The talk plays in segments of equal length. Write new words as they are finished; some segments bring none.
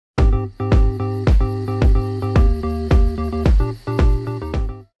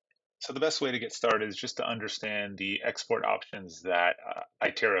best way to get started is just to understand the export options that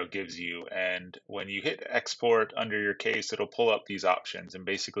iTero gives you. And when you hit export under your case, it'll pull up these options. And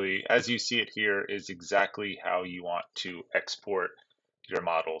basically, as you see it here, is exactly how you want to export your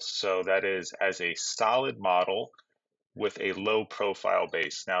models. So that is as a solid model with a low profile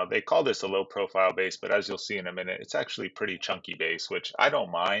base. Now, they call this a low profile base, but as you'll see in a minute, it's actually pretty chunky base, which I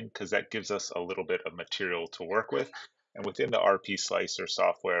don't mind because that gives us a little bit of material to work with. And within the RP Slicer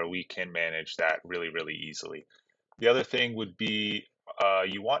software, we can manage that really, really easily. The other thing would be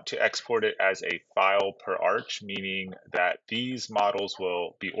you want to export it as a file per arch, meaning that these models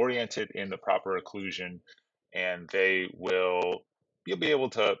will be oriented in the proper occlusion and you'll be able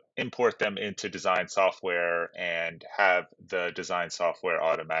to import them into design software and have the design software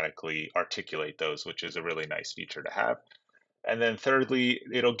automatically articulate those, which is a really nice feature to have. And then thirdly,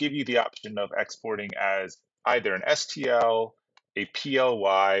 it'll give you the option of exporting as either an STL, a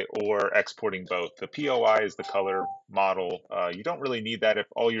PLY, or exporting both. The PLY is the color model. You don't really need that if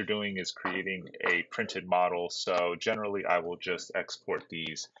all you're doing is creating a printed model. So generally, I will just export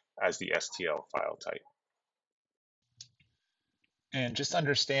these as the STL file type. And just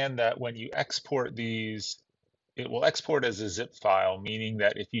understand that when you export these, it will export as a zip file, meaning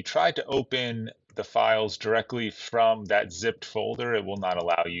that if you try to open the files directly from that zipped folder, it will not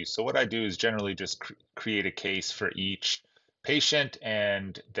allow you. So what I do is generally just create a case for each patient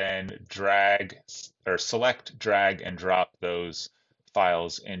and then select, drag, and drop those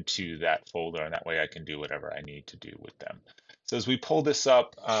files into that folder. And that way I can do whatever I need to do with them. So as we pull this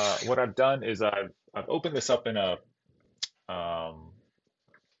up, what I've done is I've opened this up in um,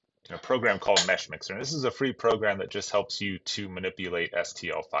 a program called Mesh Mixer. And this is a free program that just helps you to manipulate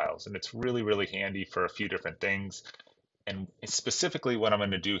STL files. And it's really, really handy for a few different things. And specifically what I'm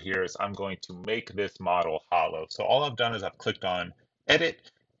going to do here is I'm going to make this model hollow. So all I've done is I've clicked on Edit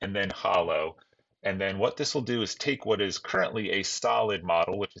and then Hollow. And then what this will do is take what is currently a solid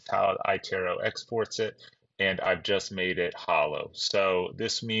model, which is how iTero exports it, and I've just made it hollow. So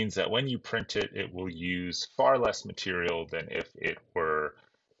this means that when you print it, it will use far less material than if it were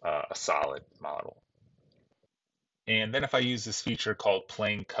a solid model. And then if I use this feature called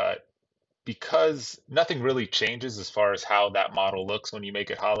plane cut, because nothing really changes as far as how that model looks when you make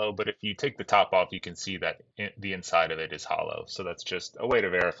it hollow, but if you take the top off, you can see that the inside of it is hollow. So that's just a way to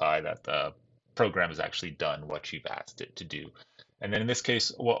verify that the program has actually done what you've asked it to do. And then in this case,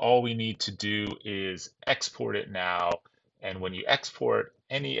 all we need to do is export it now. And when you export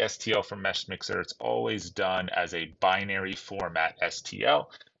any STL from Mesh Mixer, it's always done as a binary format STL.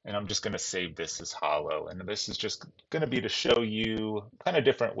 And I'm just going to save this as hollow. And this is just going to be to show you kind of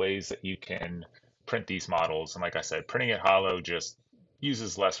different ways that you can print these models. And like I said, printing it hollow just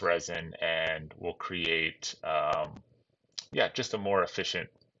uses less resin and will create, just a more efficient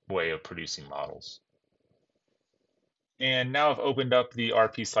way of producing models. And now I've opened up the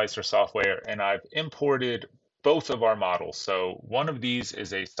RP Slicer software and I've imported both of our models. So one of these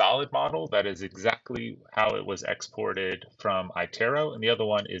is a solid model that is exactly how it was exported from iTero, and the other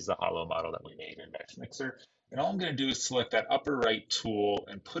one is the hollow model that we made in Mesh Mixer. And all I'm going to do is select that upper right tool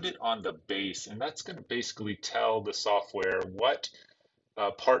and put it on the base, and that's going to basically tell the software what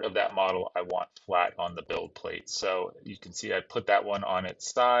part of that model I want flat on the build plate. So you can see I put that one on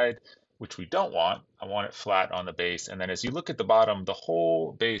its side, which we don't want. I want it flat on the base. And then as you look at the bottom, the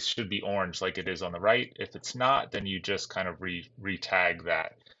whole base should be orange like it is on the right. If it's not, then you just kind of re-tag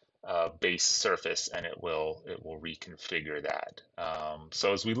that base surface and it will reconfigure that.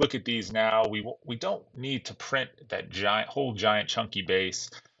 So as we look at these now, we don't need to print that whole giant chunky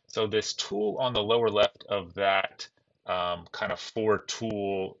base. So this tool on the lower left of that kind of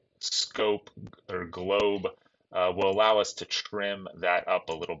 4-tool scope or globe will allow us to trim that up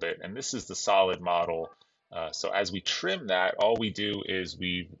a little bit. And this is the solid model. So as we trim that, all we do is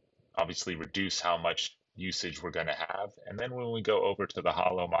we obviously reduce how much usage we're going to have. And then when we go over to the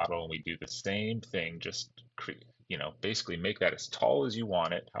hollow model and we do the same thing, just basically make that as tall as you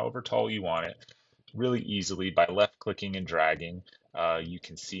want it, however tall you want it, really easily by left clicking and dragging. You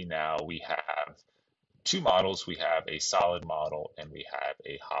can see now we have two models. We have a solid model and we have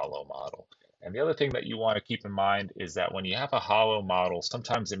a hollow model. And the other thing that you want to keep in mind is that when you have a hollow model,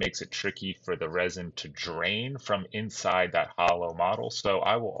 sometimes it makes it tricky for the resin to drain from inside that hollow model. So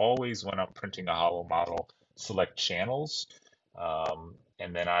I will always, when I'm printing a hollow model, select channels.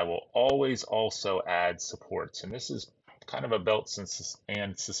 And then I will always also add supports. And this is kind of a belts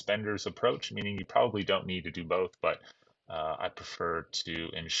and suspenders approach, meaning you probably don't need to do both, but I prefer to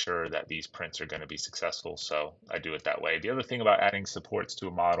ensure that these prints are going to be successful, so I do it that way. The other thing about adding supports to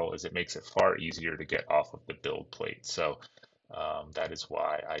a model is it makes it far easier to get off of the build plate. So That is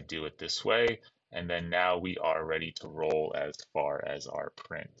why I do it this way. And then now we are ready to roll as far as our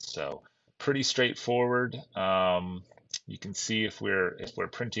print. So pretty straightforward. You can see if we're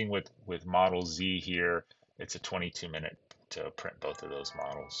printing with model Z here, it's a 22-minute to print both of those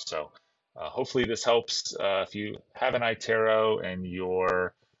models. So hopefully this helps. If you have an iTero and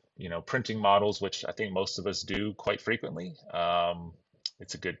you're printing models, which I think most of us do quite frequently,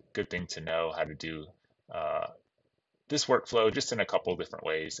 it's a good thing to know how to do uh, this workflow just in a couple different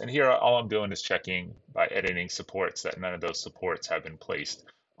ways. And here, all I'm doing is checking by editing supports that none of those supports have been placed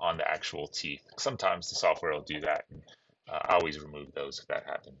on the actual teeth. Sometimes the software will do that, and I always remove those if that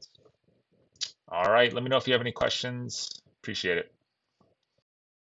happens. All right, let me know if you have any questions. Appreciate it.